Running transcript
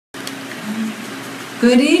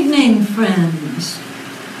Good evening, friends.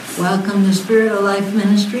 Welcome to Spirit of Life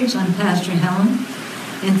Ministries. I'm Pastor Helen,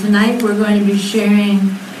 and tonight we're going to be sharing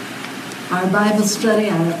our Bible study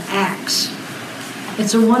out of Acts.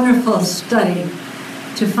 It's a wonderful study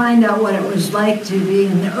to find out what it was like to be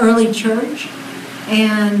in the early church,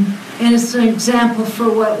 and it's an example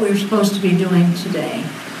for what we're supposed to be doing today.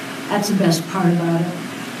 That's the best part about it.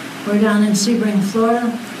 We're down in Sebring,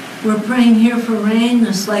 Florida. We're praying here for rain,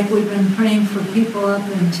 just like we've been praying for people up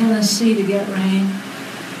in Tennessee to get rain.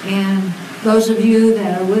 And those of you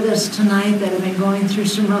that are with us tonight that have been going through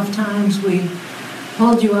some rough times, we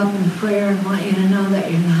hold you up in prayer and want you to know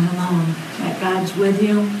that you're not alone, that God's with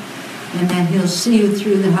you, and that He'll see you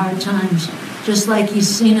through the hard times, just like He's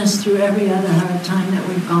seen us through every other hard time that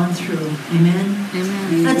we've gone through. Amen?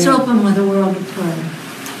 Amen. Let's open with a word of prayer.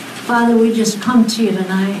 Father, we just come to you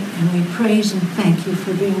tonight, and we praise and thank you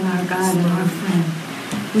for being our God and our friend.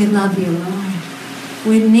 We love you, Lord.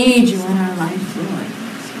 We need you in our life, Lord.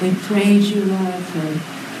 We praise you, Lord,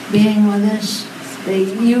 for being with us.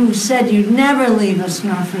 You said you'd never leave us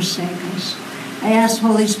nor forsake us. I ask,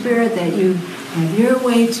 Holy Spirit, that you have your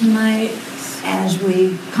way tonight as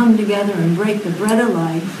we come together and break the bread of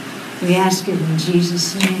life. We ask it in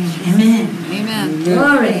Jesus' name. Amen. Amen.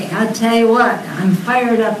 Glory. I'll tell you what, I'm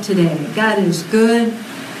fired up today. God is good,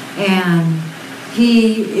 and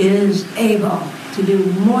He is able to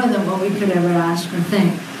do more than what we could ever ask or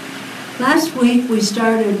think. Last week we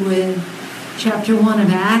started with chapter 1 of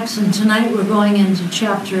Acts, and tonight we're going into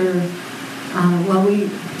we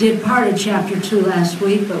did part of chapter 2 last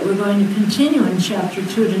week, but we're going to continue in chapter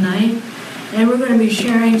 2 tonight, and we're going to be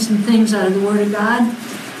sharing some things out of the Word of God.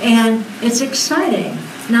 And it's exciting.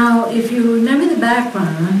 Now, if you remember the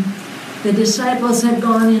background, the disciples had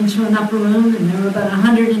gone into an upper room, and there were about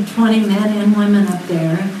 120 men and women up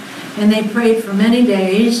there, and they prayed for many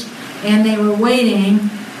days, and they were waiting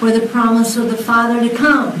for the promise of the Father to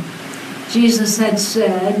come. Jesus had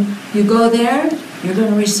said, you go there, you're going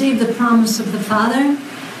to receive the promise of the Father,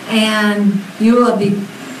 and you will be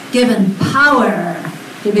given power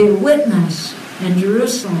to be a witness in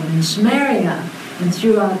Jerusalem and Samaria and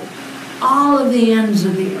throughout all of the ends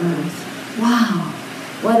of the earth. Wow,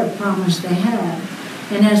 what a promise they had.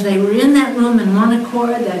 And as they were in that room in one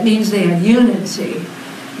accord, that means they had unity.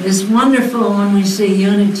 It's wonderful when we see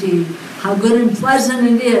unity, how good and pleasant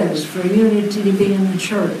it is for unity to be in the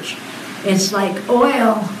church. It's like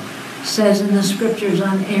oil, says in the scriptures,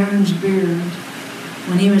 on Aaron's beard,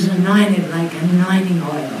 when he was anointed, like anointing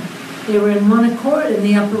oil. They were in one accord in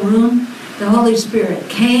the upper room. The Holy Spirit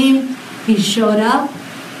came. He showed up.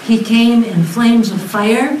 He came in flames of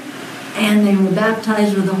fire, and they were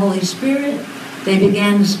baptized with the Holy Spirit. They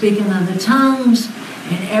began to speak in other tongues,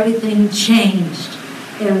 and everything changed.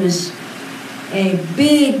 It was a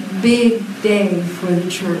big, big day for the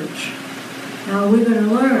church. Now we're going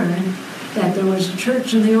to learn that there was a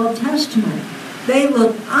church in the Old Testament. They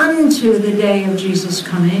looked unto the day of Jesus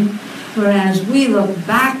coming, whereas we look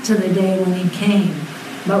back to the day when He came.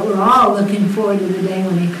 But we're all looking forward to the day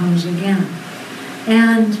when He comes again.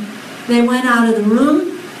 And they went out of the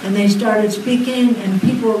room, and they started speaking, and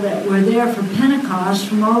people that were there for Pentecost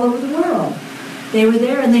from all over the world, they were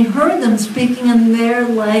there, and they heard them speaking in their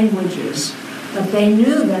languages. But they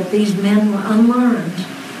knew that these men were unlearned,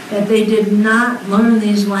 that they did not learn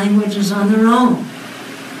these languages on their own.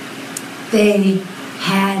 They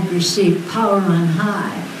had received power on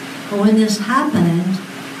high. But when this happened,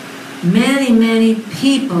 many, many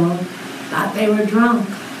people thought they were drunk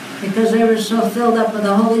because they were so filled up with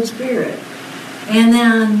the Holy Spirit. And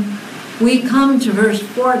then we come to verse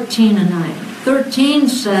 14 tonight. 13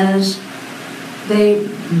 says they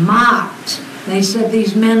mocked. They said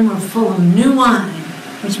these men were full of new wine,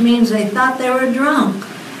 which means they thought they were drunk.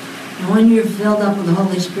 And when you're filled up with the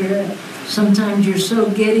Holy Spirit, sometimes you're so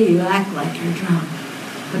giddy you act like you're drunk.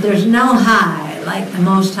 But there's no high like the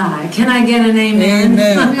Most High. Can I get an amen?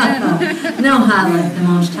 Amen. No high like the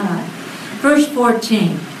Most High. Verse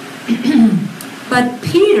 14. But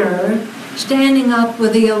Peter, standing up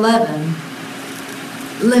with the 11,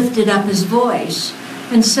 lifted up his voice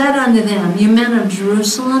and said unto them, you men of you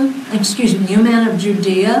men of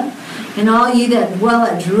Judea, and all ye that dwell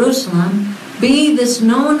at Jerusalem, be this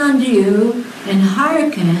known unto you, and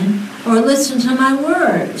hearken or listen to my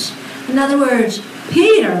words. In other words,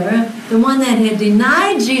 Peter, the one that had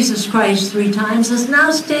denied Jesus Christ 3 times, is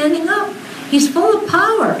now standing up. He's full of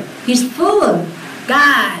power. He's full of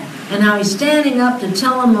God. And now he's standing up to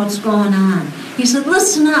tell them what's going on. He said,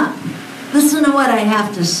 listen up. Listen to what I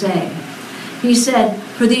have to say. He said,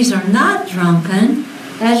 for these are not drunken,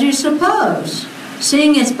 as you suppose.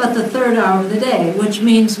 seeing it's but the third hour of the day, which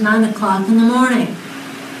means 9 o'clock in the morning.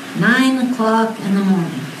 9 o'clock in the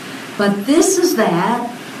morning. But this is that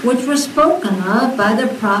which was spoken of by the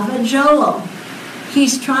prophet Joel.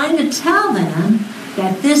 He's trying to tell them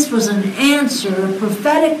that this was an answer, a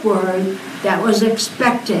prophetic word that was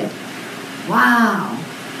expected. Wow.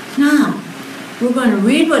 Now, we're going to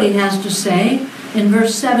read what he has to say. In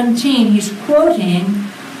verse 17, he's quoting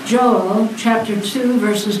Joel chapter 2,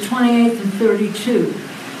 verses 28 and 32.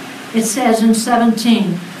 It says in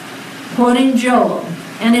 17, quoting Joel,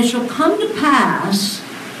 "And it shall come to pass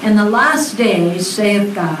in the last days,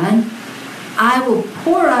 saith God, I will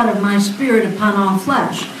pour out of my spirit upon all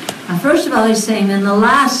flesh." Now, first of all, he's saying in the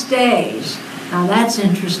last days. Now, that's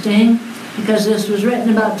interesting because this was written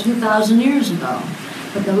about 2,000 years ago.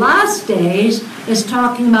 But the last days is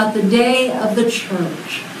talking about the day of the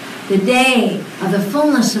church, the day of the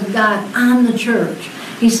fullness of God on the church.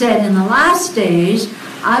 He said, in the last days,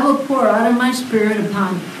 I will pour out of my spirit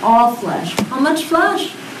upon all flesh. How much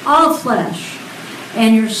flesh? All flesh.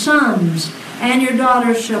 And your sons and your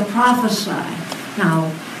daughters shall prophesy.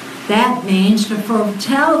 Now, that means to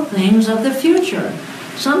foretell things of the future.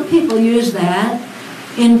 Some people use that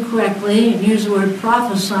incorrectly and use the word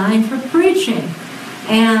prophesying for preaching.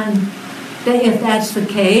 And if that's the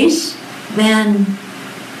case, then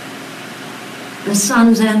the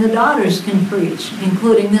sons and the daughters can preach,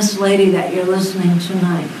 including this lady that you're listening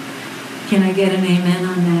tonight. Can I get an amen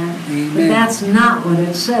on that? Amen. But that's not what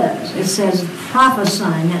it says. It says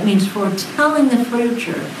prophesying. That means foretelling the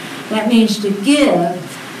future. That means to give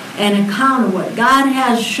an account of what God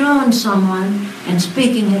has shown someone and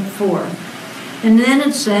speaking it forth. And then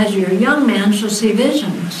it says, your young man shall see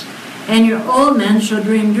visions, and your old men shall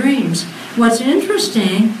dream dreams. What's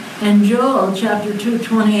interesting, in Joel chapter 2,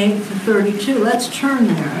 28 to 32, let's turn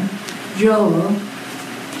there. Joel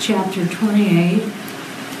chapter 28,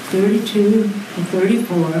 32 to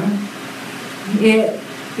 34. It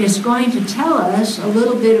is going to tell us a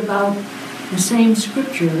little bit about the same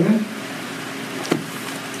scripture.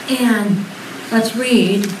 And let's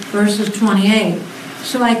read verses 28,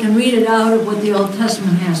 so I can read it out of what the Old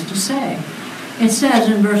Testament has to say. It says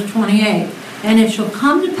in verse 28, "And it shall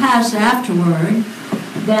come to pass afterward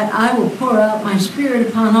that I will pour out my spirit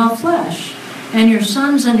upon all flesh, and your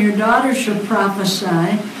sons and your daughters shall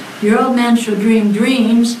prophesy, your old men shall dream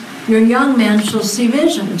dreams, your young men shall see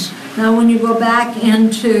visions." Now when you go back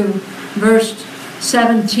into verse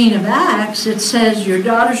 17 of Acts, it says, your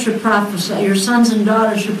daughters shall prophesy, your sons and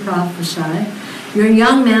daughters shall prophesy, your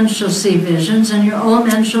young men shall see visions, and your old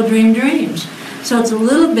men shall dream dreams. So it's a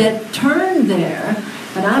little bit turned there,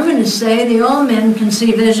 but I'm going to say the old men can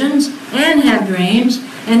see visions and have dreams,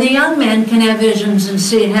 and the young men can have visions and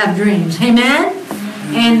have dreams. Amen?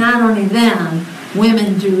 And not only them,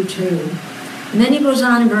 women do too. And then he goes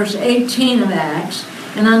on in verse 18 of Acts,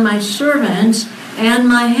 "And on my servants and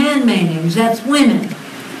my handmaidens," that's women,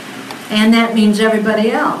 and that means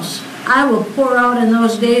everybody else, "I will pour out in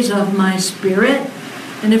those days of my spirit."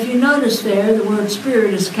 And if you notice there, the word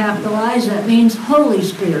spirit is capitalized. That means Holy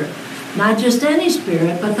Spirit. Not just any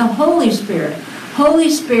spirit, but the Holy Spirit. Holy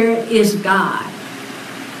Spirit is God.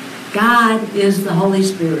 God is the Holy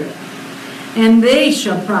Spirit. "And they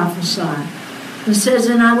shall prophesy." It says,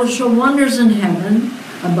 "And I will show wonders in heaven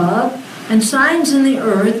above, and signs in the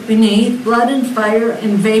earth beneath, blood and fire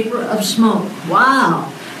and vapor of smoke." Wow,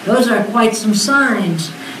 those are quite some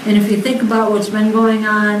signs. And if you think about what's been going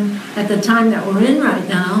on at the time that we're in right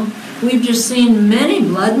now, we've just seen many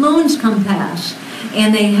blood moons come past.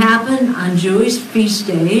 And they happen on Jewish feast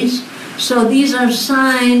days. So these are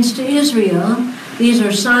signs to Israel. These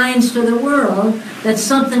are signs to the world that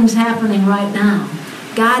something's happening right now.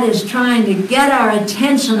 God is trying to get our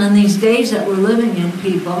attention in these days that we're living in,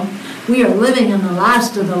 people. We are living in the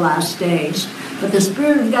last of the last days. But the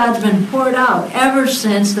Spirit of God's been poured out ever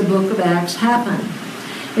since the book of Acts happened.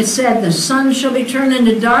 It said, "The sun shall be turned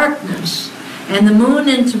into darkness, and the moon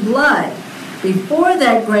into blood, before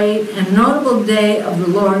that great and notable day of the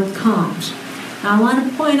Lord comes." Now I want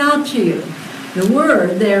to point out to you, the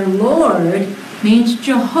word there, Lord, means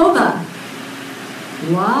Jehovah.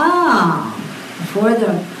 Wow! Before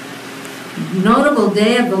the notable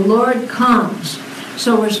day of the Lord comes.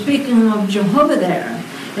 So we're speaking of Jehovah there.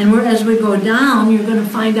 And as we go down, you're going to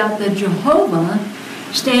find out that Jehovah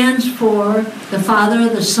stands for the Father,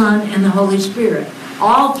 the Son, and the Holy Spirit.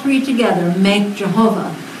 All three together make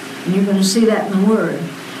Jehovah. And you're going to see that in the Word.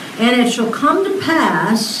 "And it shall come to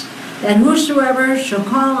pass that whosoever shall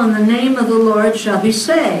call on the name of the Lord shall be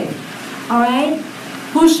saved." All right?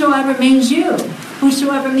 Whosoever means you.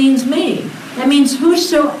 Whosoever means me. That means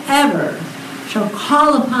whosoever shall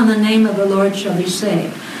call upon the name of the Lord shall be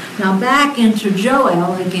saved. Now back into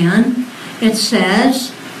Joel again, it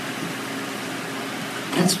says,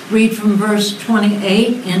 let's read from verse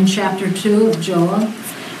 28 in chapter 2 of Joel.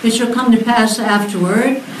 It shall come to pass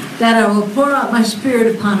afterward that I will pour out my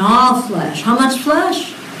spirit upon all flesh. How much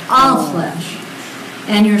flesh? All flesh.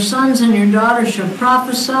 And your sons and your daughters shall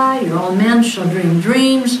prophesy, your old men shall dream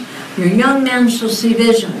dreams, your young men shall see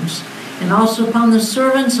visions. And also upon the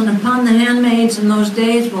servants and upon the handmaids in those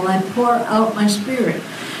days will I pour out my spirit.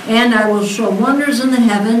 And I will show wonders in the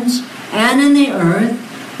heavens and in the earth,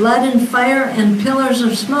 blood and fire and pillars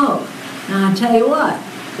of smoke. Now I tell you what,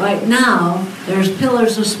 right now there's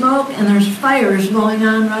pillars of smoke and there's fires going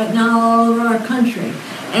on right now all over our country.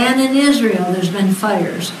 And in Israel there's been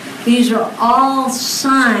fires. These are all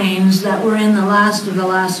signs that we're in the last of the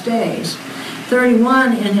last days.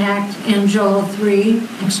 31 in Joel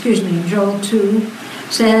 2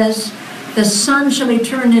 says, the sun shall be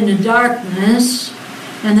turned into darkness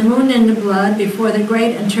and the moon into blood before the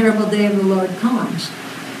great and terrible day of the Lord comes.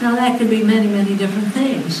 Now that could be many, many different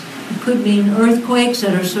things. It could mean earthquakes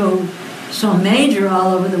that are so major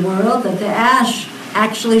all over the world that the ash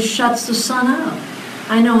actually shuts the sun out.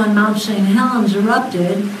 I know when Mount St. Helens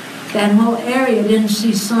erupted, that whole area didn't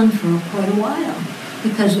see sun for quite a while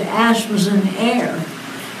because the ash was in the air,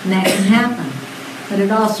 and that can happen. But it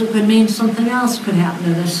also could mean something else could happen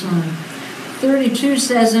to the sun. 32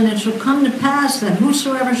 says, and it shall come to pass that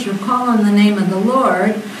whosoever shall call on the name of the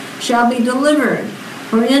Lord shall be delivered.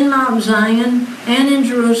 For in Mount Zion and in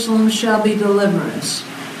Jerusalem shall be deliverance,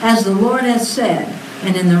 as the Lord hath said,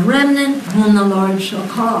 and in the remnant whom the Lord shall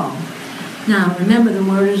call. Now, remember the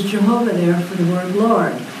word is Jehovah there for the word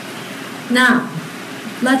Lord. Now,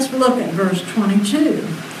 let's look at verse 22.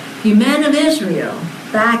 Ye men of Israel,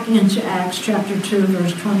 back into Acts chapter 2,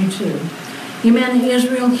 verse 22. Ye men of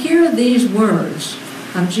Israel, hear these words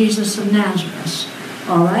of Jesus of Nazareth.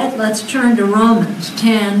 All right, let's turn to Romans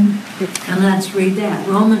 10, and let's read that.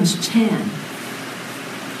 Romans 10.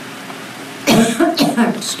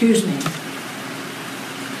 Excuse me.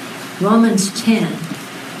 Romans 10.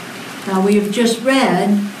 Now, we have just read,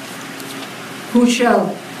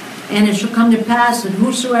 and it shall come to pass that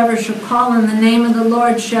whosoever shall call on the name of the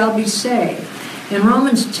Lord shall be saved. In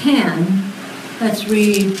Romans 10, let's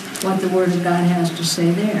read what the Word of God has to say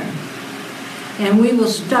there. And we will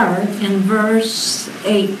start in verse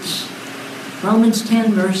 8. Romans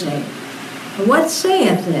 10, verse 8. What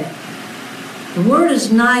saith it? The word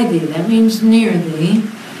is nigh thee, that means near thee,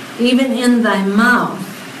 even in thy mouth.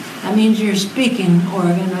 That means your speaking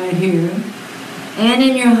organ right here. And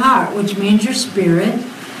in your heart, which means your spirit.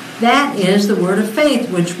 That is the word of faith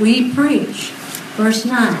which we preach. Verse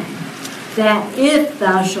 9. That if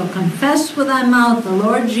thou shalt confess with thy mouth the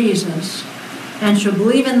Lord Jesus, and shalt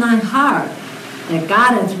believe in thy heart that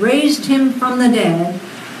God hath raised him from the dead,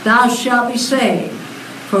 thou shalt be saved.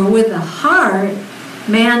 For with the heart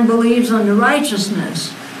man believes unto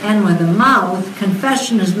righteousness, and with the mouth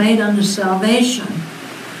confession is made unto salvation.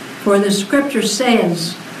 For the scripture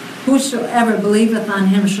says, whosoever believeth on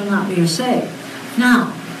him shall not be saved.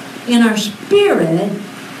 Now, in our spirit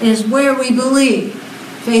is where we believe.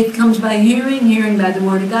 Faith comes by hearing, hearing by the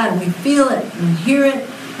word of God. And we feel it and hear it,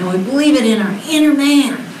 and we believe it in our inner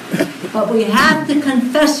man. But we have to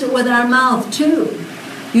confess it with our mouth too.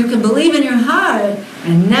 You can believe in your heart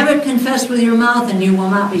and never confess with your mouth, and you will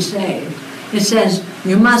not be saved. It says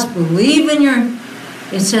you must believe in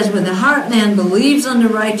it says with the heart man believes unto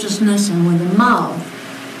righteousness, and with the mouth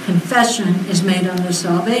confession is made unto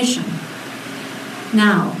salvation.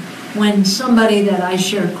 Now, when somebody that I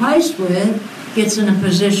share Christ with gets in a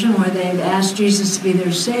position where they've asked Jesus to be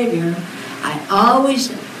their Savior, I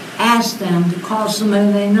always ask them to call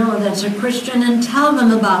somebody they know that's a Christian and tell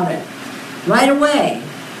them about it right away.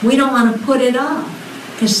 We don't want to put it off,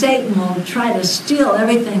 because Satan will try to steal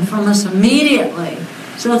everything from us immediately.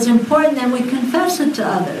 So it's important that we confess it to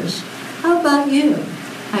others. How about you?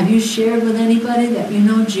 Have you shared with anybody that you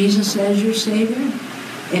know Jesus as your Savior?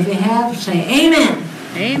 If you have, say amen.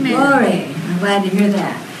 Amen. Glory. I'm glad to hear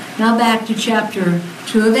that. Now back to chapter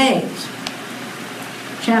 2 of Acts.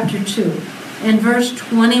 Chapter 2 and verse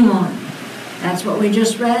 21. That's what we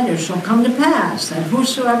just read. It shall come to pass that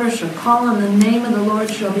whosoever shall call on the name of the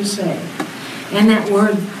Lord shall be saved. And that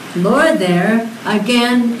word Lord there,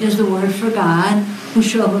 again, is the word for God.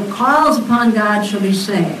 Whosoever calls upon God shall be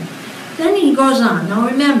saved. Then he goes on. Now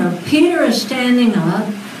remember, Peter is standing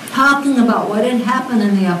up, talking about what had happened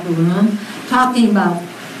in the upper room, talking about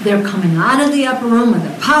they're coming out of the upper room with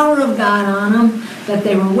the power of God on them, that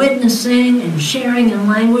they were witnessing and sharing in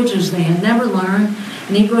languages they had never learned.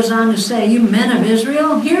 And he goes on to say, you men of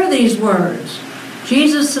Israel, hear these words.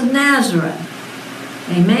 Jesus of Nazareth,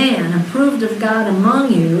 a man approved of God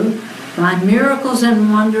among you by miracles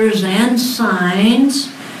and wonders and signs,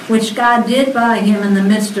 which God did by him in the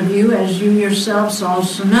midst of you, as you yourselves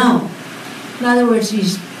also know. In other words,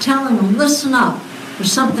 he's telling them, listen up.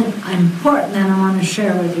 There's something important that I want to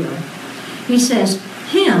share with you. He says,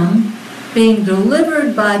 him being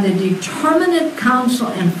delivered by the determinate counsel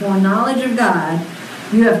and foreknowledge of God,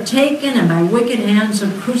 you have taken and by wicked hands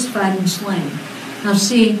have crucified and slain. Now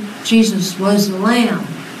see, Jesus was the Lamb,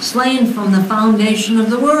 slain from the foundation of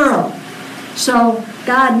the world. So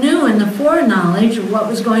God knew in the foreknowledge of what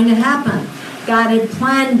was going to happen. God had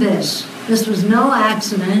planned this. This was no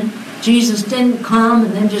accident. Jesus didn't come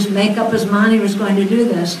and then just make up his mind he was going to do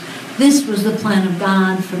this. This was the plan of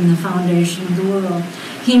God from the foundation of the world.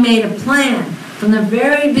 He made a plan from the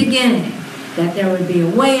very beginning that there would be a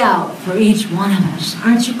way out for each one of us.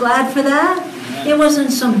 Aren't you glad for that? It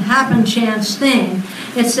wasn't some happen chance thing.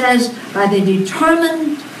 It says, by the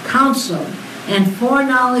determined counsel and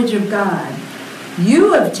foreknowledge of God,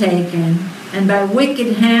 you have taken and by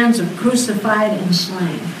wicked hands have crucified and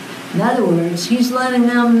slain. In other words, he's letting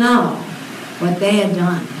them know what they had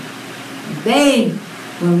done. They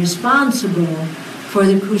were responsible for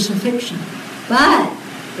the crucifixion. But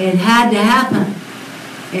it had to happen.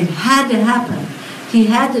 It had to happen. He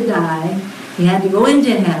had to die. He had to go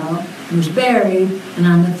into hell. He was buried. And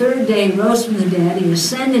on the third day, he rose from the dead. He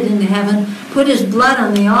ascended into heaven, put his blood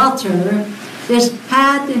on the altar. This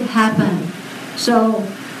had to happen. So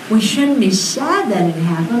we shouldn't be sad that it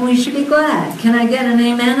happened. We should be glad. Can I get an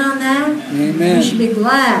amen on that? Amen. We should be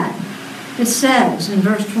glad. It says in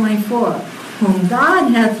verse 24, whom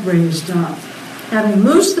God hath raised up, having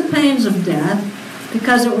loosed the pains of death,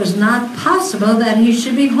 because it was not possible that he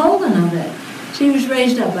should be holden of it. So he was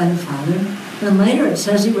raised up by the Father. Then later it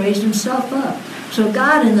says he raised himself up. So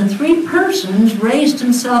God in the three persons raised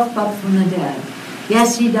himself up from the dead.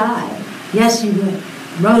 Yes, he died. Yes, he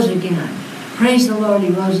rose again. Praise the Lord, he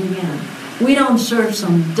rose again. We don't serve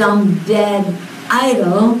some dumb, dead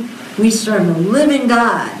idol. We serve a living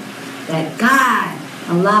God that God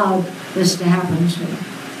allowed this to happen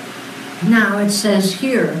to. Now it says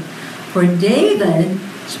here, for David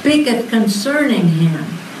speaketh concerning him.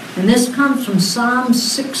 And this comes from Psalm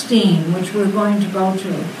 16, which we're going to go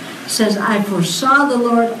to. It says, I foresaw the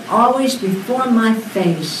Lord always before my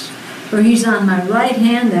face, for he's on my right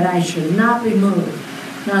hand that I should not be moved.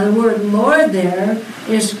 Now the word Lord there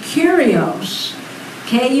is Kyrios,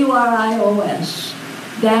 K-U-R-I-O-S.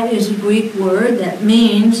 That is a Greek word that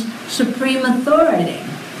means supreme authority.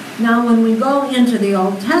 Now when we go into the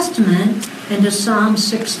Old Testament, into Psalm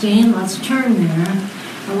 16, let's turn there.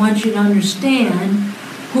 I want you to understand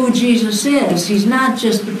who Jesus is. He's not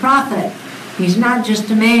just a prophet. He's not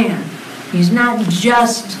just a man. He's not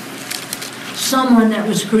just someone that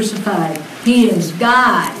was crucified. He is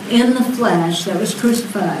God in the flesh that was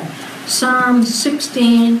crucified. Psalm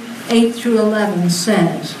 16, 8 through 11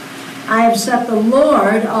 says, I have set the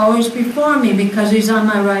Lord always before me because he's on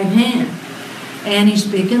my right hand. And he's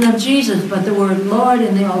speaking of Jesus, but the word Lord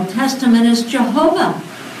in the Old Testament is Jehovah,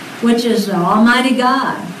 which is the Almighty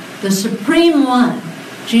God, the Supreme One.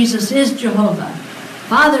 Jesus is Jehovah.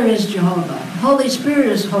 Father is Jehovah. Holy Spirit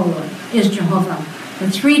is Jehovah. The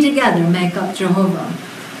three together make up Jehovah.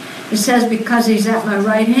 It says, because he's at my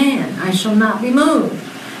right hand, I shall not be moved.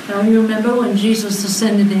 Now you remember when Jesus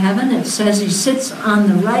ascended to heaven, it says he sits on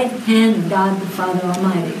the right hand of God the Father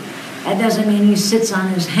Almighty. That doesn't mean he sits on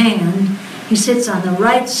his hand. He sits on the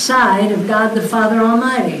right side of God the Father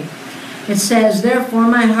Almighty. It says, therefore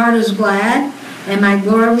my heart is glad, and my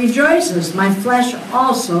glory rejoices. My flesh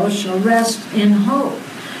also shall rest in hope.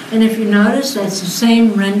 And if you notice, that's the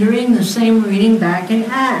same rendering, the same reading back in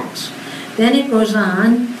Acts. Then it goes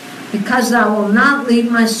on, because thou wilt not leave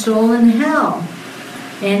my soul in hell.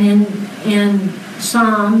 And in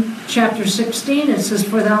Psalm chapter 16, it says,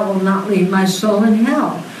 for thou wilt not leave my soul in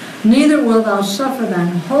hell. Neither wilt thou suffer thine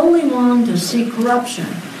Holy One to see corruption.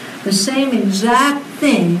 The same exact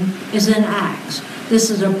thing is in Acts. This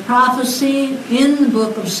is a prophecy in the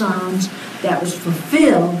book of Psalms that was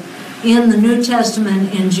fulfilled in the New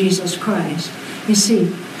Testament in Jesus Christ. You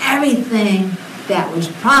see, everything that was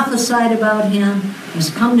prophesied about him has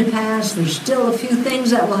come to pass. There's still a few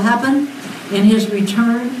things that will happen in his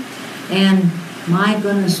return. And my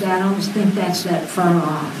goodness, I don't think that's that far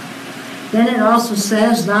off. Then it also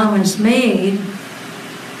says, thou hast made,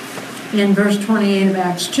 in verse 28 of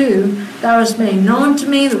Acts 2, thou hast made known to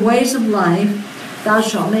me the ways of life. Thou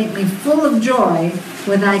shalt make me full of joy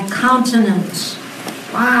with thy countenance.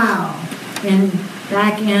 Wow. And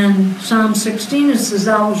Back in Psalm 16 it says,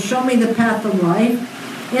 "Thou wilt show me the path of life.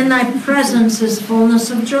 In thy presence is fullness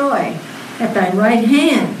of joy. At thy right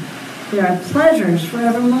hand there are pleasures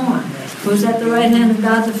forevermore." Who's at the right hand of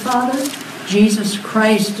God the Father? Jesus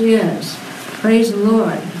Christ is. Praise the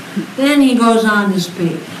Lord. Then he goes on to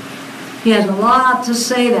speak. He has a lot to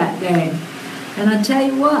say that day. And I tell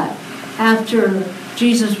you what, after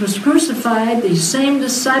Jesus was crucified, these same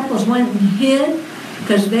disciples went and hid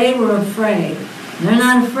because they were afraid. They're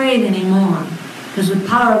not afraid anymore because the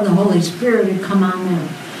power of the Holy Spirit had come on them.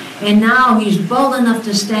 And now he's bold enough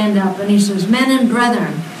to stand up and he says, "Men and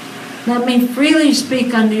brethren, let me freely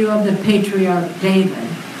speak unto you of the patriarch David,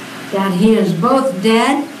 that he is both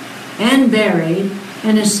dead and buried,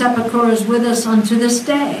 and his sepulchre is with us unto this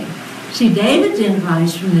day." See, David didn't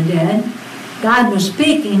rise from the dead. God was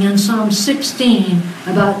speaking in Psalm 16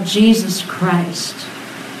 about Jesus Christ.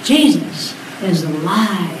 Jesus is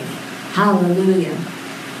alive. Hallelujah.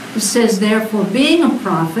 It says, "Therefore, being a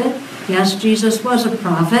prophet," yes, Jesus was a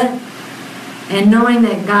prophet, "and knowing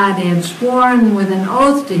that God had sworn with an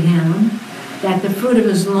oath to him that the fruit of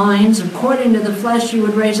his loins, according to the flesh, he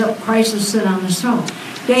would raise up Christ to sit on his throne."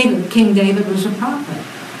 King David was a prophet.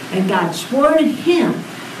 And God swore to him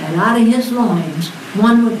that out of his loins,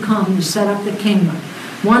 one would come to set up the kingdom.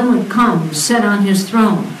 One would come to sit on his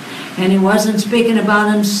throne. And he wasn't speaking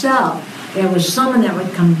about himself. There was someone that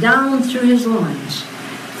would come down through his loins,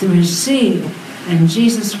 through his seed. And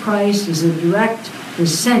Jesus Christ is a direct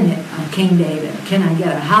descendant of King David. Can I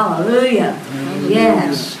get a hallelujah? Hallelujah.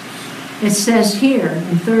 Yes. It says here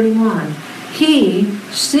in 31, "He,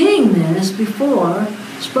 seeing this before,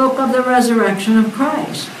 spoke of the resurrection of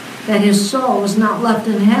Christ, that his soul was not left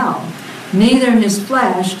in hell, neither his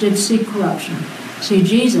flesh did see corruption." See,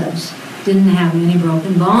 Jesus didn't have any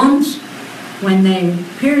broken bones. When they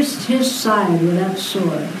pierced his side with that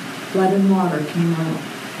sword, blood and water came out.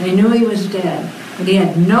 They knew he was dead, but he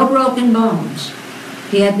had no broken bones.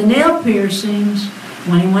 He had the nail piercings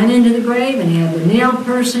when he went into the grave, and he had the nail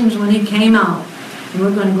piercings when he came out. And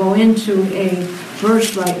we're going to go into a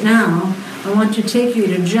verse right now. I want to take you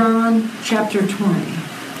to John chapter 20.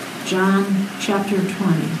 John chapter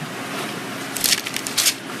 20.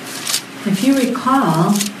 If you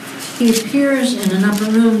recall, he appears in an upper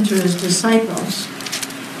room to his disciples,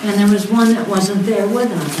 and there was one that wasn't there with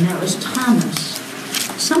him, and that was Thomas.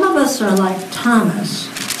 Some of us are like Thomas.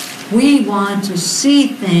 We want to see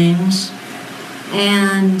things,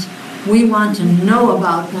 and we want to know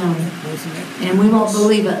about them, and we won't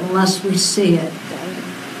believe it unless we see it.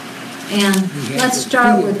 And let's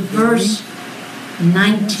start with verse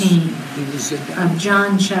 19 of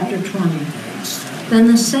John chapter 20. "Then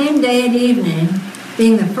the same day at evening,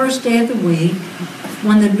 being the first day of the week,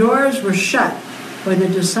 when the doors were shut where the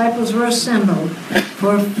disciples were assembled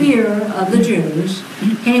for fear of the Jews,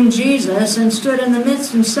 came Jesus and stood in the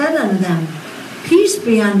midst and said unto them, Peace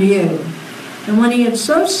be unto you. And when he had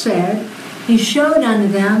so said, he showed unto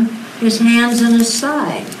them his hands and his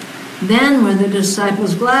side. Then were the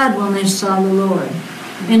disciples glad when they saw the Lord."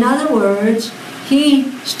 In other words, he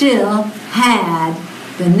still had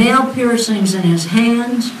the nail piercings in his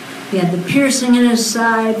hands, he had the piercing in his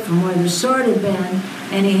side from where the sword had been,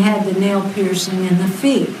 and he had the nail piercing in the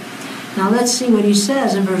feet. Now let's see what he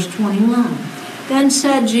says in verse 21. "Then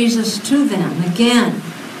said Jesus to them again,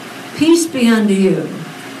 Peace be unto you.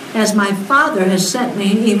 As my Father has sent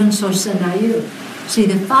me, even so send I you." See,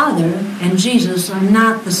 the Father and Jesus are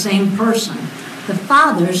not the same person. The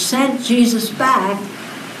Father sent Jesus back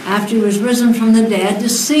after he was risen from the dead to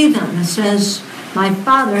see them. It says, "My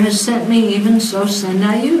Father has sent me, even so send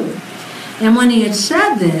I you." And when he had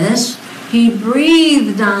said this, he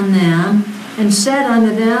breathed on them and said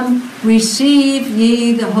unto them, "Receive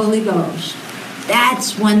ye the Holy Ghost."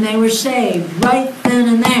 That's when they were saved, right then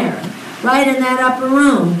and there, right in that upper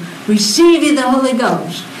room. Receive ye the Holy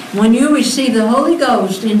Ghost. When you receive the Holy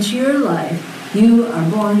Ghost into your life, you are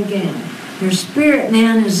born again. Your spirit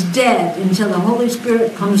man is dead until the Holy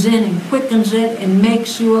Spirit comes in and quickens it and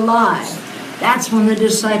makes you alive. That's when the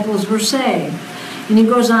disciples were saved. And he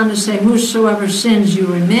goes on to say, "Whosoever sins you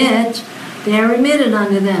remit, they are remitted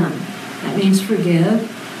unto them." That means forgive.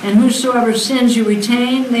 "And whosoever sins you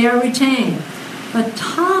retain, they are retained." But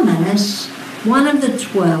Thomas, one of the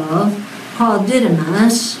 12, called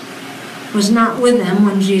Didymus, was not with them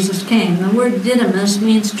when Jesus came. The word Didymus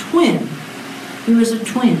means twin. He was a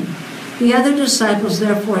twin. The other disciples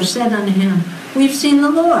therefore said unto him, "We've seen the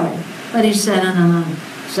Lord." But he said unto them,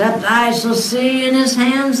 "Except I shall see in his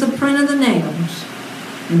hands the print of the nails,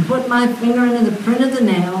 and put my finger into the print of the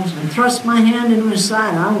nails, and thrust my hand into his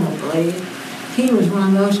side, I won't believe." He was one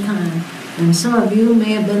of those kind And some of you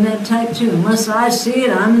may have been that type too. Unless I see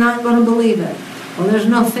it, I'm not going to believe it. Well, there's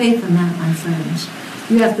no faith in that, my friends.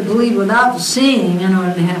 You have to believe without seeing in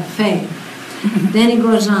order to have faith. Then he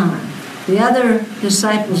goes on. The other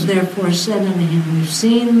disciples therefore said unto him, We've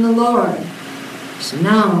seen the Lord. He said,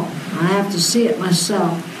 No, I have to see it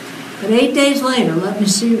myself. But 8 days later,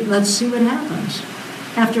 let's see what happens.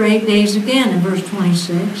 After 8 days again, in verse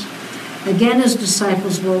 26, again his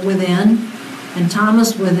disciples were within, and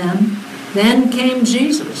Thomas with them. Then came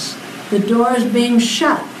Jesus, the doors being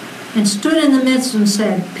shut, and stood in the midst and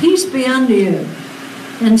said, Peace be unto you.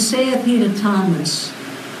 Then saith he to Thomas,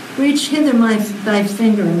 Reach hither thy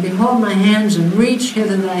finger, and behold my hands, and reach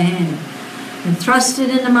hither thy hand, and thrust it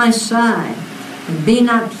into my side, and be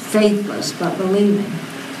not faithless, but believing.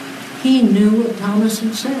 He knew what Thomas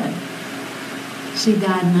had said. See,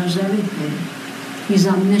 God knows everything. He's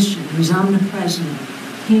omniscient. He's omnipresent.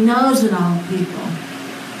 He knows it all, people.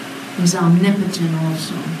 He's omnipotent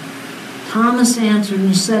also. Thomas answered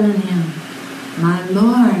and said unto him, My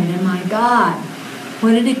Lord and my God.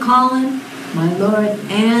 What did he call him? My Lord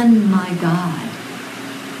and my God.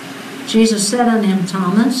 Jesus said unto him,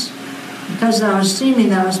 Thomas, because thou hast seen me,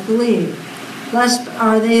 thou hast believed. Blessed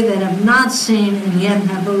are they that have not seen and yet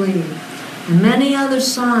have believed. And many other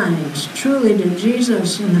signs truly did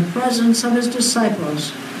Jesus in the presence of his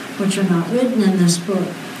disciples, which are not written in this book.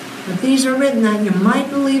 But these are written that you might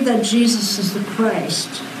believe that Jesus is the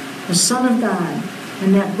Christ, the Son of God,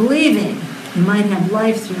 and that believing you might have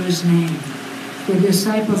life through his name. The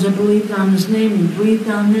disciples have believed on his name, he breathed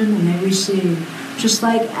on them, and they received. Just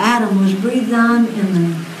like Adam was breathed on in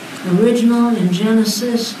the original in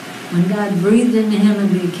Genesis, when God breathed into him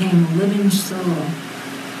and became a living soul.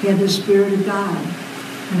 He had the Spirit of God.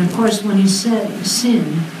 And of course, when he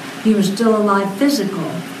sinned, he was still alive physical,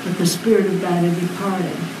 but the Spirit of God had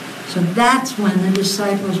departed. So that's when the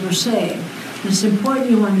disciples were saved. It's important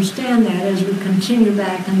you understand that as we continue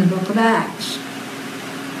back in the book of Acts.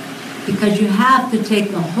 Because you have to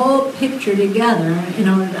take the whole picture together in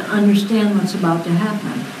order to understand what's about to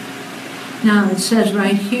happen. Now it says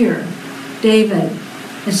right here, David,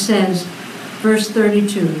 it says, verse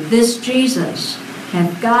 32, This Jesus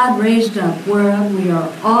hath God raised up, whereof we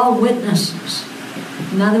are all witnesses.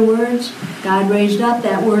 In other words, God raised up,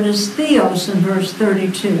 that word is theos in verse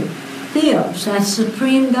 32. Theos, that's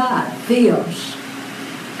supreme God, theos.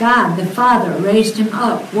 God, the Father, raised him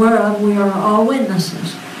up, whereof we are all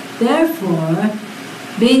witnesses. Therefore,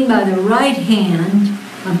 being by the right hand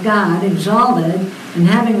of God exalted, and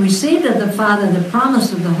having received of the Father the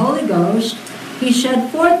promise of the Holy Ghost, he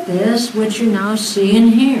shed forth this which you now see and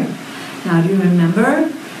hear. Now, do you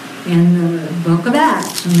remember in the book of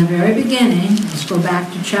Acts, in the very beginning, let's go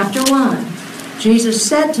back to chapter 1, Jesus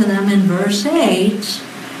said to them in verse 8,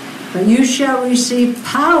 But you shall receive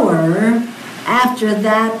power after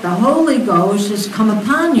that the Holy Ghost has come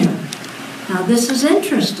upon you. Now, this is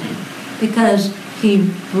interesting because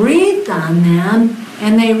he breathed on them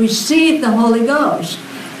and they received the Holy Ghost.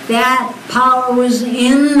 That power was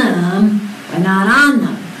in them, but not on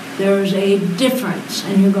them. There's a difference,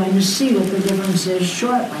 and you're going to see what the difference is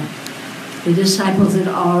shortly. The disciples had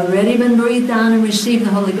already been breathed on and received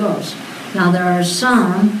the Holy Ghost. Now, there are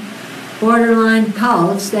some borderline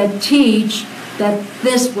cults that teach that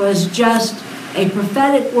this was just a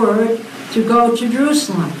prophetic word to go to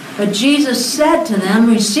Jerusalem. But Jesus said to them,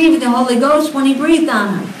 receive the Holy Ghost when he breathed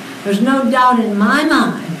on them. There's no doubt in my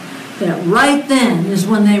mind that right then is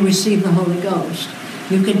when they received the Holy Ghost.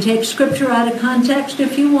 You can take Scripture out of context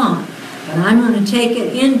if you want, but I'm going to take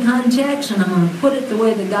it in context and I'm going to put it the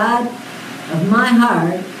way the God of my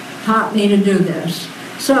heart taught me to do this.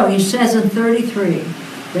 So he says in 33,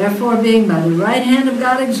 Therefore being by the right hand of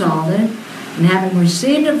God exalted, and having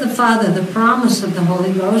received of the Father the promise of the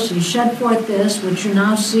Holy Ghost, he shed forth this which you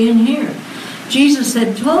now see and hear. Jesus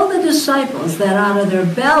had told the disciples that out of their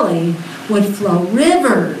belly would flow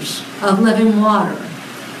rivers of living water.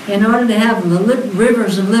 In order to have the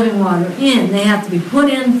rivers of living water in, they have to be put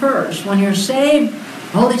in first. When you're saved,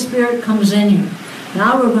 the Holy Spirit comes in you.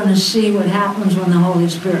 Now we're going to see what happens when the Holy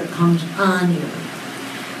Spirit comes on you.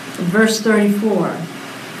 In verse 34,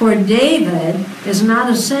 For David is not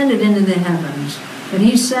ascended into the heavens, but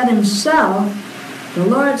he said himself, The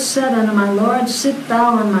Lord said unto my Lord, Sit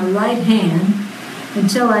thou on my right hand,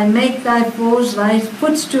 until I make thy foes thy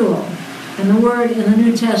footstool. And the word in the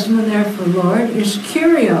New Testament there for Lord is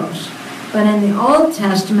Kyrios. But in the Old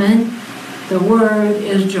Testament, the word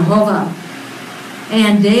is Jehovah.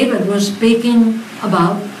 And David was speaking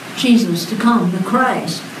about Jesus to come, the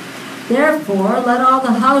Christ. Therefore, let all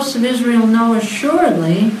the house of Israel know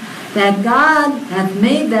assuredly that God hath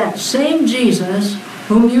made that same Jesus,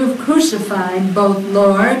 whom you have crucified, both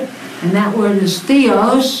Lord, and that word is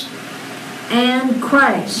Theos, and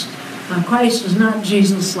Christ. Now, Christ is not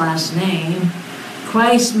Jesus' last name.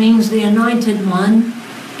 Christ means the anointed one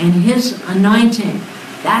and his anointing.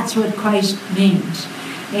 That's what Christ means.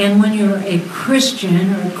 And when you're a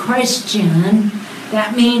Christian or a Christian,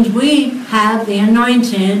 that means we have the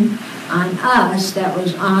anointing on us that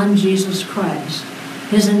was on Jesus Christ.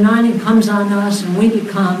 His anointing comes on us and we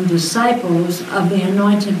become disciples of the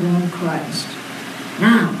anointed one, Christ.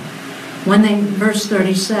 Now, verse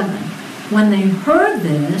 37, when they heard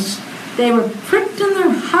this, they were pricked in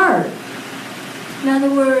their heart. In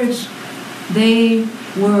other words, they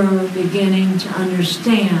were beginning to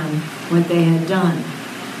understand what they had done.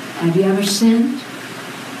 Have you ever sinned?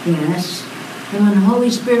 Yes. And when the Holy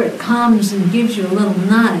Spirit comes and gives you a little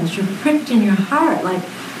nudge, you're pricked in your heart like,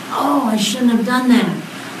 oh, I shouldn't have done that.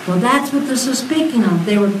 Well, that's what this is speaking of.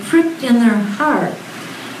 They were pricked in their heart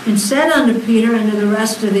and said unto Peter and to the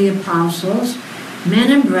rest of the apostles,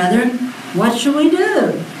 men and brethren, what shall we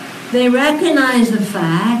do? They recognized the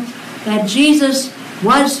fact that Jesus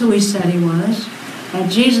was who he said he was, that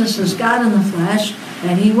Jesus is God in the flesh,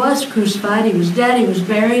 that he was crucified, he was dead, he was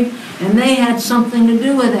buried, and they had something to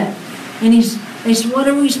do with it. And they said, what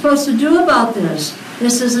are we supposed to do about this?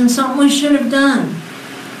 This isn't something we should have done.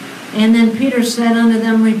 And then Peter said unto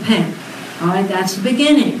them, repent. All right, that's the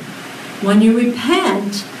beginning. When you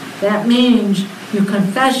repent, that means you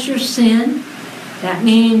confess your sin. That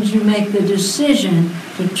means you make the decision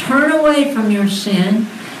to turn away from your sin.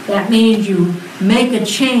 That means you make a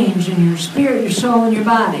change in your spirit, your soul, and your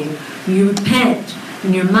body. You repent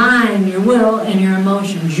in your mind, your will, and your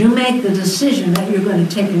emotions. You make the decision that you're going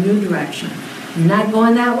to take a new direction. You're not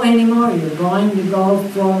going that way anymore. You're going to go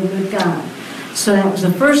forward with God. So that was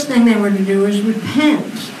the first thing they were to do, is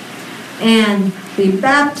repent and be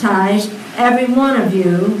baptized, every one of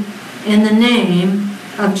you, in the name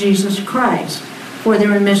of Jesus Christ, for the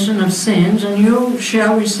remission of sins, and you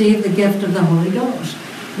shall receive the gift of the Holy Ghost.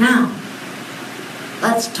 Now,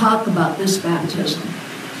 let's talk about this baptism.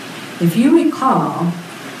 If you recall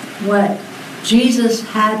what Jesus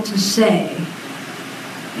had to say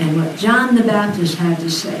and what John the Baptist had to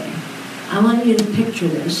say, I want you to picture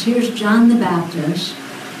this. Here's John the Baptist.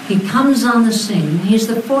 He comes on the scene. He's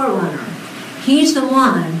the forerunner. He's the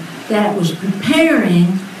one that was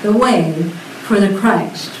preparing the way for the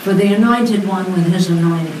Christ, for the anointed one with his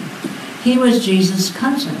anointing. He was Jesus'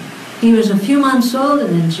 cousin. He was a few months older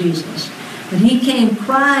than Jesus. But he came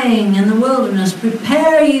crying in the wilderness,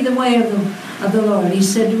 prepare ye the way of the Lord. He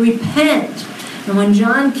said, repent. And when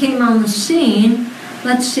John came on the scene,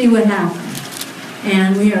 let's see what happened.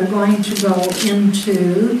 And we are going to go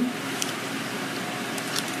into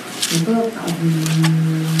the book of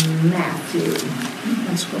Matthew.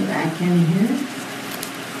 Let's go back in here.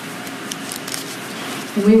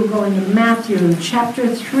 And we will go into Matthew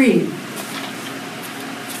chapter 3.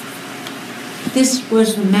 This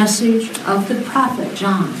was the message of the prophet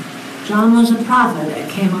John. John was a prophet that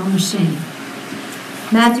came on the scene.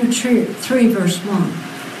 Matthew 3 verse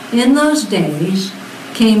 1. In those days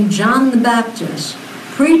came John the Baptist,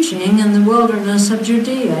 preaching in the wilderness of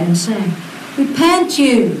Judea, and saying, repent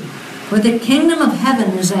you, for the kingdom of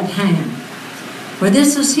heaven is at hand. For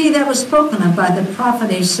this is he that was spoken of by the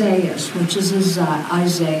prophet Isaiah, which is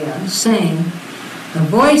Isaiah, saying, the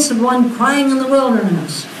voice of one crying in the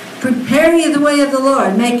wilderness, prepare ye the way of the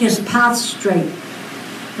Lord, make his path straight.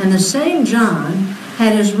 And the same John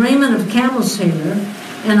had his raiment of camel's hair,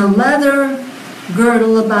 and a leather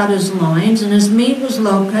girdle about his loins, and his meat was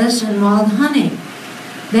locusts and wild honey.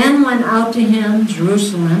 Then went out to him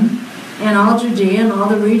Jerusalem, and all Judea, and all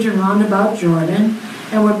the region round about Jordan,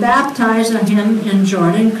 and were baptized of him in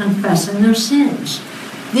Jordan, confessing their sins.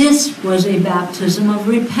 This was a baptism of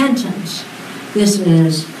repentance. This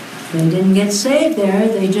is, they didn't get saved there,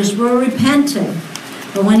 they just were repenting.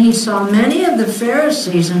 But when he saw many of the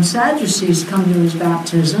Pharisees and Sadducees come to his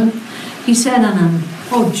baptism, he said unto them,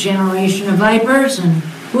 O generation of vipers, and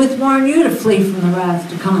who hath warned you to flee from the wrath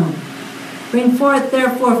to come? Bring forth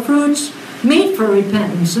therefore fruits meet for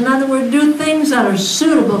repentance. In other words, do things that are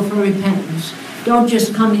suitable for repentance. Don't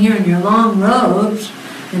just come here in your long robes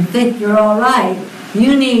and think you're all right.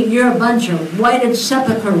 You're a bunch of whited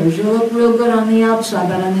sepulchres. You look real good on the outside,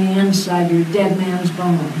 but on the inside you're dead man's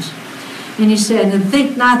bones. And he said, and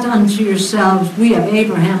think not unto yourselves, we have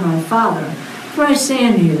Abraham our father. For I say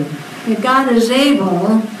unto you, that God is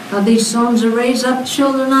able of these stones to raise up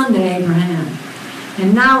children unto Abraham.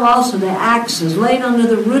 And now also the axe is laid under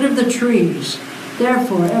the root of the trees.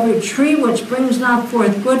 Therefore every tree which brings not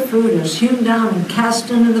forth good fruit is hewn down and cast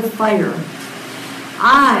into the fire.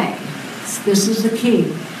 I This is the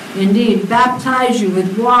key. Indeed, baptize you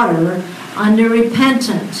with water unto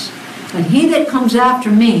repentance. But he that comes after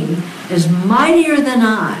me is mightier than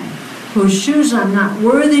I, whose shoes I'm not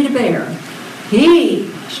worthy to bear.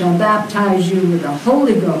 He shall baptize you with the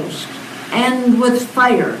Holy Ghost and with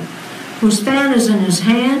fire, whose fan is in his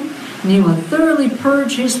hand, and he will thoroughly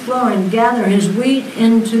purge his floor and gather his wheat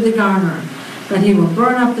into the garner. But he will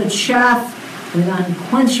burn up the chaff with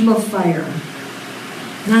unquenchable fire.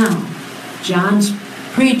 Now, John's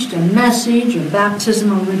preached a message of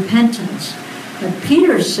baptism of repentance. But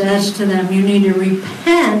Peter says to them, you need to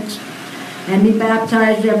repent and be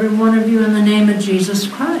baptized, every one of you, in the name of Jesus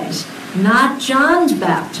Christ. Not John's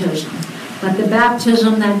baptism, but the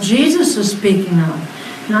baptism that Jesus is speaking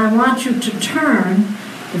of. Now I want you to turn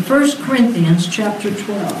to 1 Corinthians chapter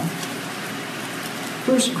 12.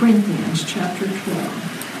 1 Corinthians chapter 12.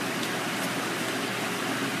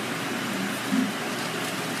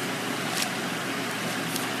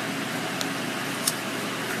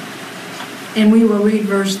 And we will read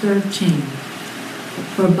verse 13.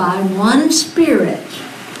 For by one Spirit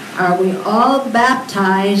are we all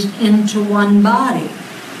baptized into one body,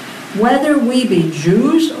 whether we be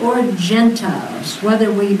Jews or Gentiles,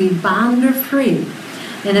 whether we be bond or free,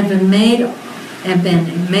 and have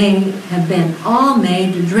been all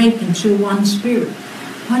made to drink into one Spirit.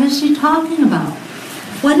 What is he talking about?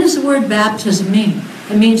 What does the word baptism mean?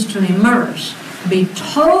 It means to immerse, to be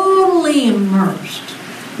totally immersed.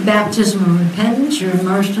 The baptism of repentance, you're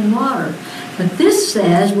immersed in water. But this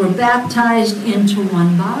says we're baptized into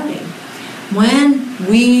one body. When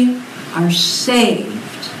we are saved,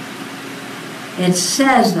 it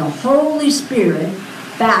says the Holy Spirit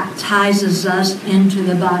baptizes us into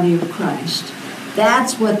the body of Christ.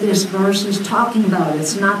 That's what this verse is talking about.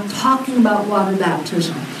 It's not talking about water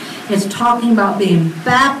baptism. It's talking about being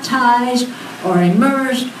baptized or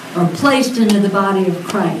immersed or placed into the body of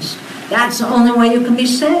Christ. That's the only way you can be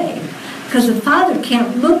saved. Because the Father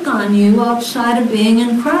can't look on you outside of being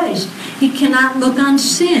in Christ. He cannot look on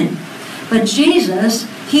sin. But Jesus,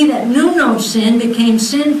 he that knew no sin, became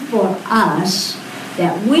sin for us,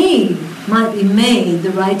 that we might be made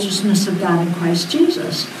the righteousness of God in Christ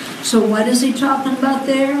Jesus. So what is he talking about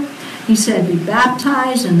there? He said, be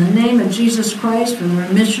baptized in the name of Jesus Christ for the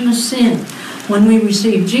remission of sin. When we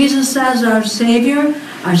receive Jesus as our Savior,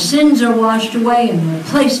 our sins are washed away and we're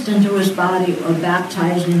placed into his body or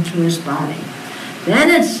baptized into his body.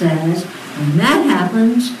 Then it says, when that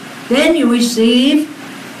happens, then you receive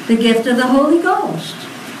the gift of the Holy Ghost.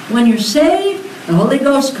 When you're saved, the Holy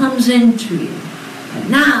Ghost comes into you. But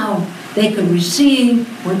now they could receive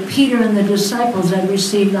what Peter and the disciples had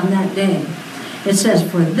received on that day. It says,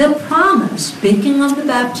 for the promise, speaking of the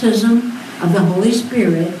baptism of the Holy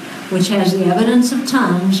Spirit, which has the evidence of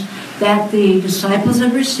tongues that the disciples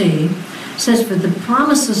have received, says, for the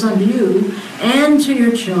promises unto you and to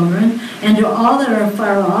your children and to all that are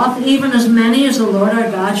far off, even as many as the Lord our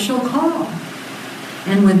God shall call.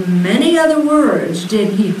 And with many other words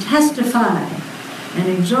did he testify and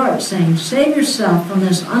exhort, saying, save yourself from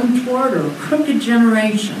this untoward or crooked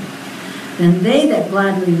generation. Then they that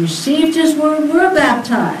gladly received his word were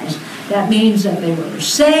baptized. That means that they were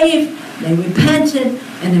saved, they repented,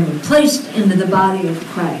 and they were placed into the body of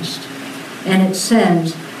Christ. And it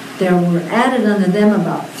says, there were added unto them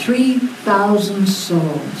about 3,000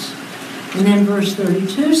 souls. And then verse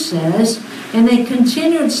 32 says, and they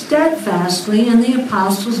continued steadfastly in the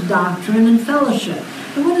apostles' doctrine and fellowship.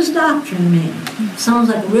 And what does doctrine mean? It sounds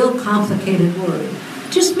like a real complicated word.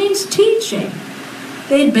 It just means teaching.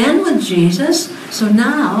 They'd been with Jesus, so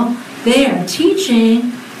now they are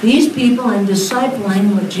teaching these people and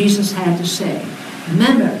discipling what Jesus had to say.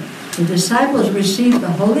 Remember, the disciples received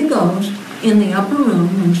the Holy Ghost in the upper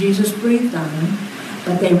room when Jesus breathed on them,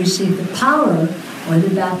 but they received the power or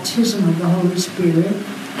the baptism of the Holy Spirit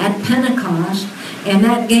at Pentecost, and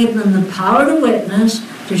that gave them the power to witness,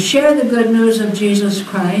 to share the good news of Jesus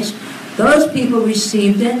Christ. Those people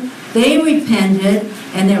received it, they repented,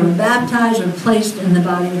 and they were baptized or placed in the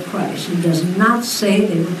body of Christ. It does not say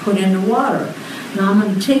they were put into water. Now I'm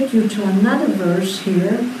going to take you to another verse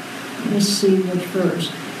here. Let me see which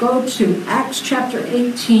verse. Go to Acts chapter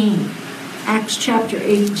 18. Acts chapter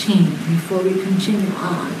 18 before we continue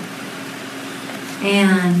on.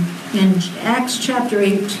 And in Acts chapter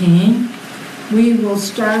 18, we will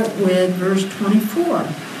start with verse 24.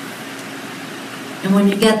 And when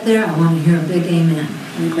you get there, I want to hear a big amen.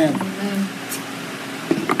 Amen. Amen.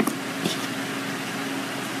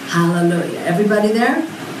 Hallelujah. Everybody there?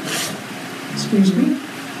 Excuse me.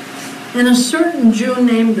 And a certain Jew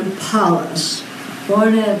named Apollos,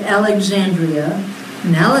 born at Alexandria,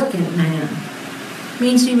 an eloquent man,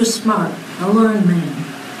 Means he was smart, a learned man,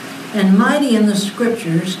 and mighty in the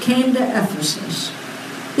scriptures, came to Ephesus.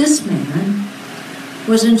 This man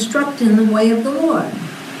was instructed in the way of the Lord,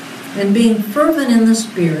 and being fervent in the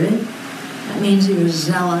Spirit, that means he was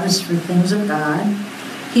zealous for things of God,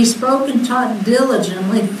 he spoke and taught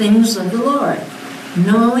diligently things of the Lord,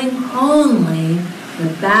 knowing only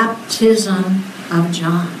the baptism of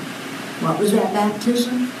John. What was that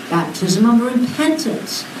baptism? Baptism of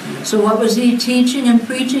repentance. So what was he teaching and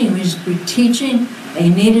preaching? He was teaching they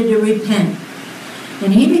needed to repent.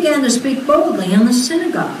 And he began to speak boldly in the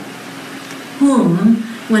synagogue, whom,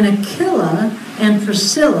 when Aquila and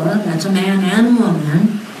Priscilla, that's a man and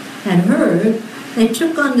woman, had heard, they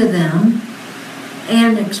took unto them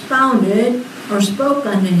and expounded or spoke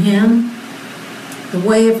unto him the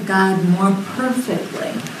way of God more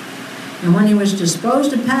perfectly. And when he was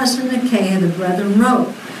disposed to pass into Achaia, the brethren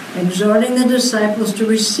wrote, exhorting the disciples to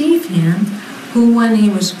receive him, who, when he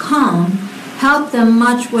was come, helped them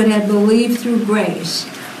much what had believed through grace.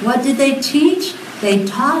 What did they teach? They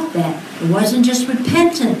taught that it wasn't just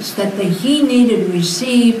repentance, that he needed to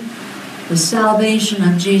receive the salvation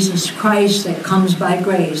of Jesus Christ that comes by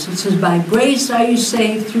grace. It says, by grace are you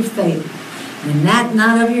saved through faith, and that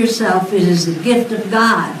not of yourself, it is the gift of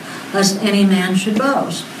God, lest any man should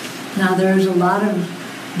boast. Now there's a lot of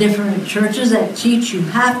different churches that teach you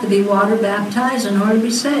have to be water baptized in order to be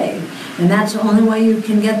saved, and that's the only way you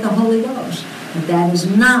can get the Holy Ghost. But that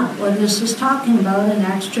is not what this is talking about in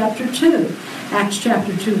Acts chapter 2. Acts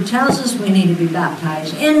chapter 2 tells us we need to be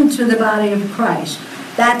baptized into the body of Christ.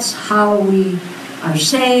 That's how we are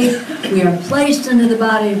saved. We are placed into the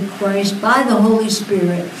body of Christ by the Holy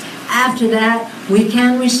Spirit. After that, we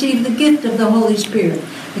can receive the gift of the Holy Spirit,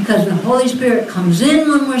 because the Holy Spirit comes in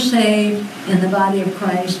when we're saved in the body of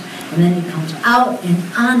Christ, and then he comes out and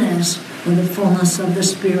on us with the fullness of the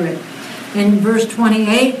Spirit. In verse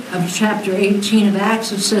 28 of chapter 18 of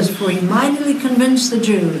Acts, it says, for he mightily convinced the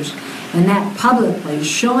Jews, and that publicly,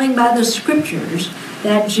 showing by the scriptures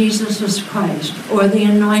that Jesus was Christ, or the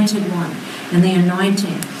anointed one, and the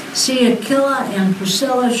anointing. See, Aquila and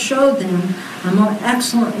Priscilla showed them a more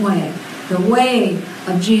excellent way, the way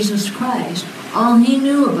of Jesus Christ. All he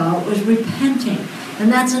knew about was repenting,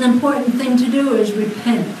 and that's an important thing to do, is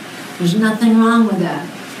repent. There's nothing wrong with that.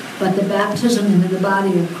 But the baptism into the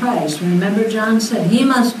body of Christ, remember John said he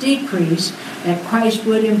must decrease, that Christ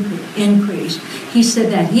would increase. He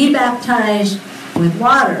said that he baptized with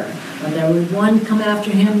water, but there would one come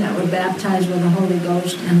after him that would baptize with the Holy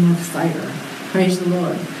Ghost and with fire. Praise the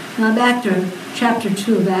Lord. Now back to chapter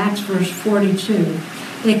 2 of Acts, verse 42.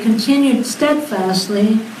 They continued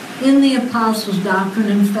steadfastly in the apostles'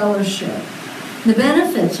 doctrine and fellowship. The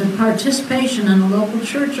benefits of participation in a local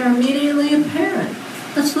church are immediately apparent.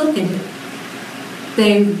 Let's look at it.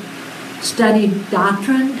 They studied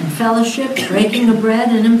doctrine and fellowship, breaking of bread,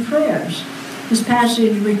 and in prayers. This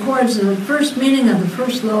passage records the first meeting of the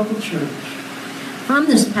first local church. From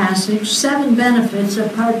this passage, 7 benefits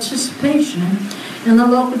of participation in the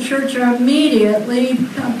local church are immediately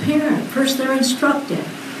apparent. First, they're instructed.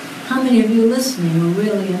 How many of you listening were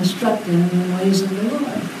really instructed in the ways of the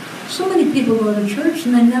Lord? So many people go to church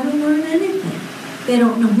and they never learn anything. They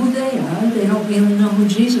don't know who they are. They don't really know who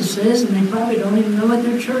Jesus is, and they probably don't even know what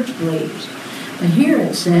their church believes. But here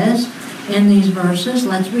it says, in these verses,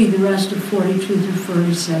 let's read the rest of 42 through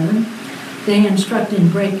 47. They instruct in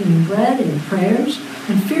breaking bread and prayers,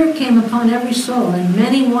 and fear came upon every soul, and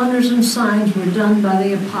many wonders and signs were done by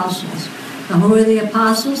the apostles. Now, who were the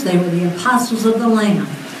apostles? They were the apostles of the Lamb.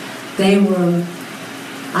 They were,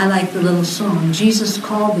 I like the little song, Jesus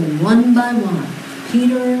called them one by one.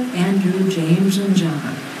 Peter, Andrew, James, and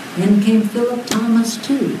John. Then came Philip, Thomas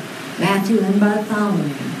too, Matthew and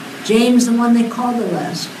Bartholomew. James, the one they called the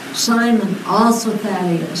less. Simon, also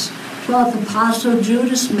Thaddeus. 12th apostle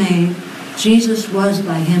Judas made. Jesus was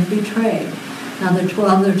by him betrayed. Now the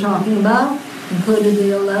 12 they're talking about included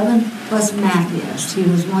the 11 plus Matthias. He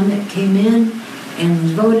was one that came in and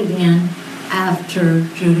was voted in after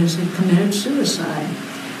Judas had committed suicide.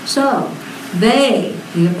 So they,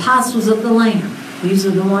 the apostles of the Lamb, these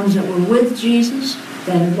are the ones that were with Jesus,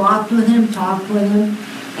 that had walked with him, talked with him,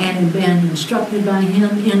 and had been instructed by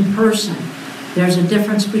him in person. There's a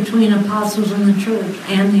difference between apostles in the church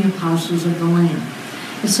and the apostles of the Lamb.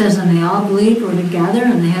 It says, and they all believed, were together,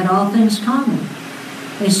 and they had all things common.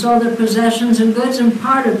 They sold their possessions and goods and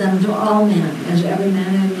parted them to all men, as every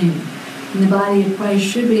man had need. And the body of Christ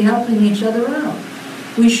should be helping each other out.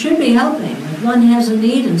 We should be helping. If one has a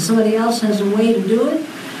need and somebody else has a way to do it,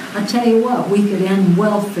 I tell you what, we could end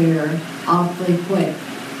welfare awfully quick.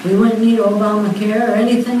 We wouldn't need Obamacare or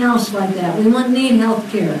anything else like that. We wouldn't need health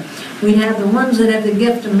care. We'd have the ones that have the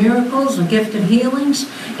gift of miracles, the gift of healings,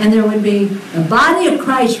 and there would be the body of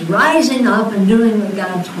Christ rising up and doing what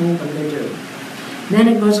God told them to do. Then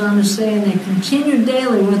it goes on to say, and they continued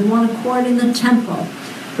daily with one accord in the temple,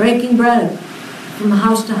 breaking bread from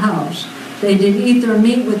house to house. They did eat their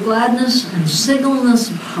meat with gladness and singleness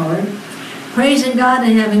of heart, praising God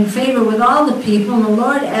and having favor with all the people. And the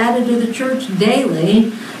Lord added to the church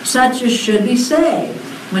daily such as should be saved.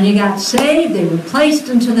 When you got saved, they were placed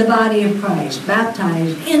into the body of Christ,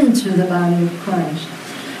 baptized into the body of Christ.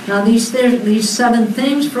 Now these 7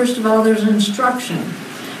 things, first of all, there's instruction,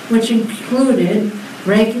 which included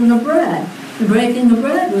breaking the bread. The breaking of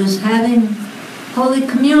bread was having Holy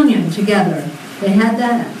Communion together. They had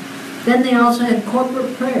that. Then they also had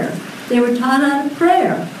corporate prayer. They were taught how to pray,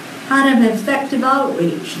 how to have effective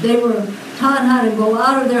outreach. They were taught how to go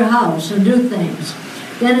out of their house and do things.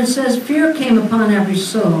 Then it says fear came upon every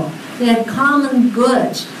soul. They had common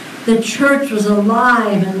goods. The church was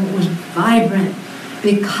alive and it was vibrant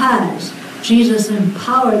because Jesus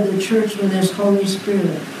empowered the church with his Holy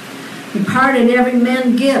Spirit. Imparted every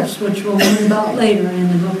man gifts, which we'll learn about later in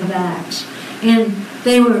the book of Acts. And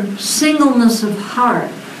they were singleness of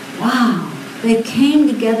heart. Wow, they came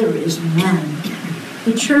together as men.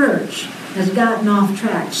 The church has gotten off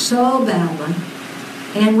track so badly.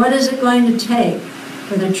 And what is it going to take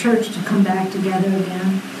for the church to come back together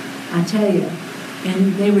again? I tell you.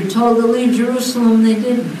 And they were told to leave Jerusalem, they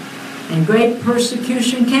didn't. And great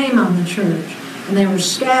persecution came on the church. And they were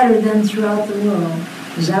scattered then throughout the world.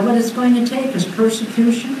 Is that what it's going to take? Is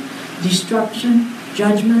persecution, destruction,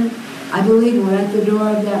 judgment? I believe we're at the door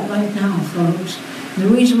of that right now, folks. The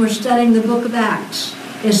reason we're studying the book of Acts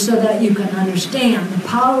is so that you can understand the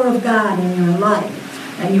power of God in your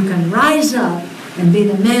life, that you can rise up and be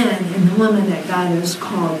the man and the woman that God has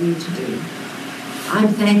called you to be. I'm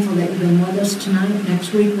thankful that you've been with us tonight.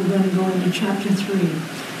 Next week we're going to go into chapter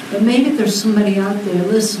 3. But maybe there's somebody out there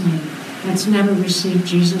listening that's never received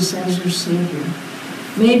Jesus as their Savior.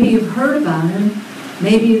 Maybe you've heard about him.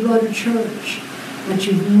 Maybe you go to church, but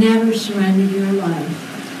you've never surrendered your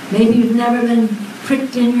life. Maybe you've never been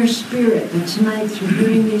pricked in your spirit, but tonight through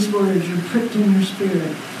hearing these words, you're pricked in your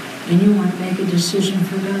spirit, and you want to make a decision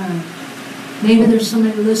for God. Maybe there's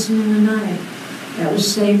somebody listening tonight that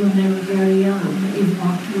was saved when they were very young, but you've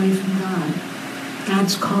walked away from God.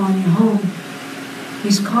 God's calling you home.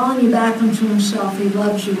 He's calling you back unto himself. He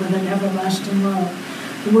loves you with an everlasting love.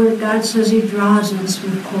 The Word of God says he draws us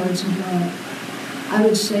with cords of love. I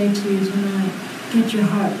would say to you tonight, get your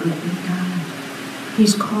heart right with God.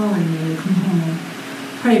 He's calling you to come home.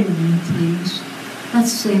 Pray with me, please.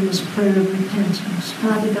 Let's say this prayer of repentance.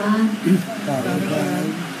 Father God,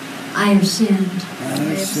 I have sinned.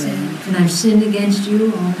 And I've sinned against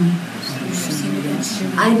you only.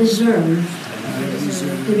 I deserve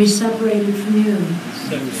to be separated from you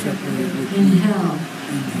in hell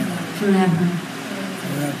forever.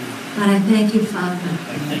 But I thank you, Father,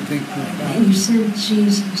 that you sent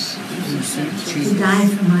Jesus to die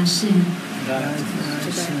for my sin.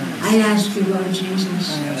 I ask you, Lord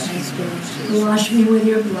Jesus, to wash me with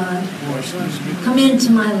your blood. Come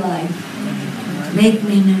into my life. Make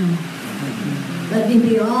me new. Let me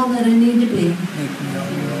be all that I need to be.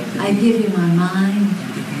 I give you my mind,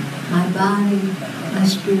 my body, my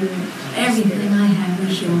spirit. Everything I have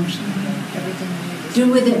is yours, Lord.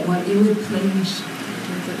 Do with it what you would please.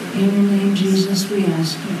 In your name, Jesus, we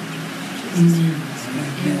ask it. Amen.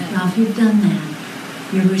 Now, if you've done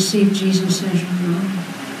that, you've received Jesus as your Lord,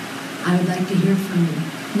 I would like to hear from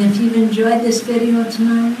you. And if you've enjoyed this video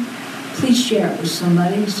tonight, please share it with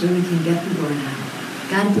somebody so we can get the word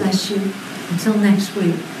out. God bless you. Until next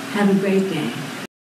week, have a great day.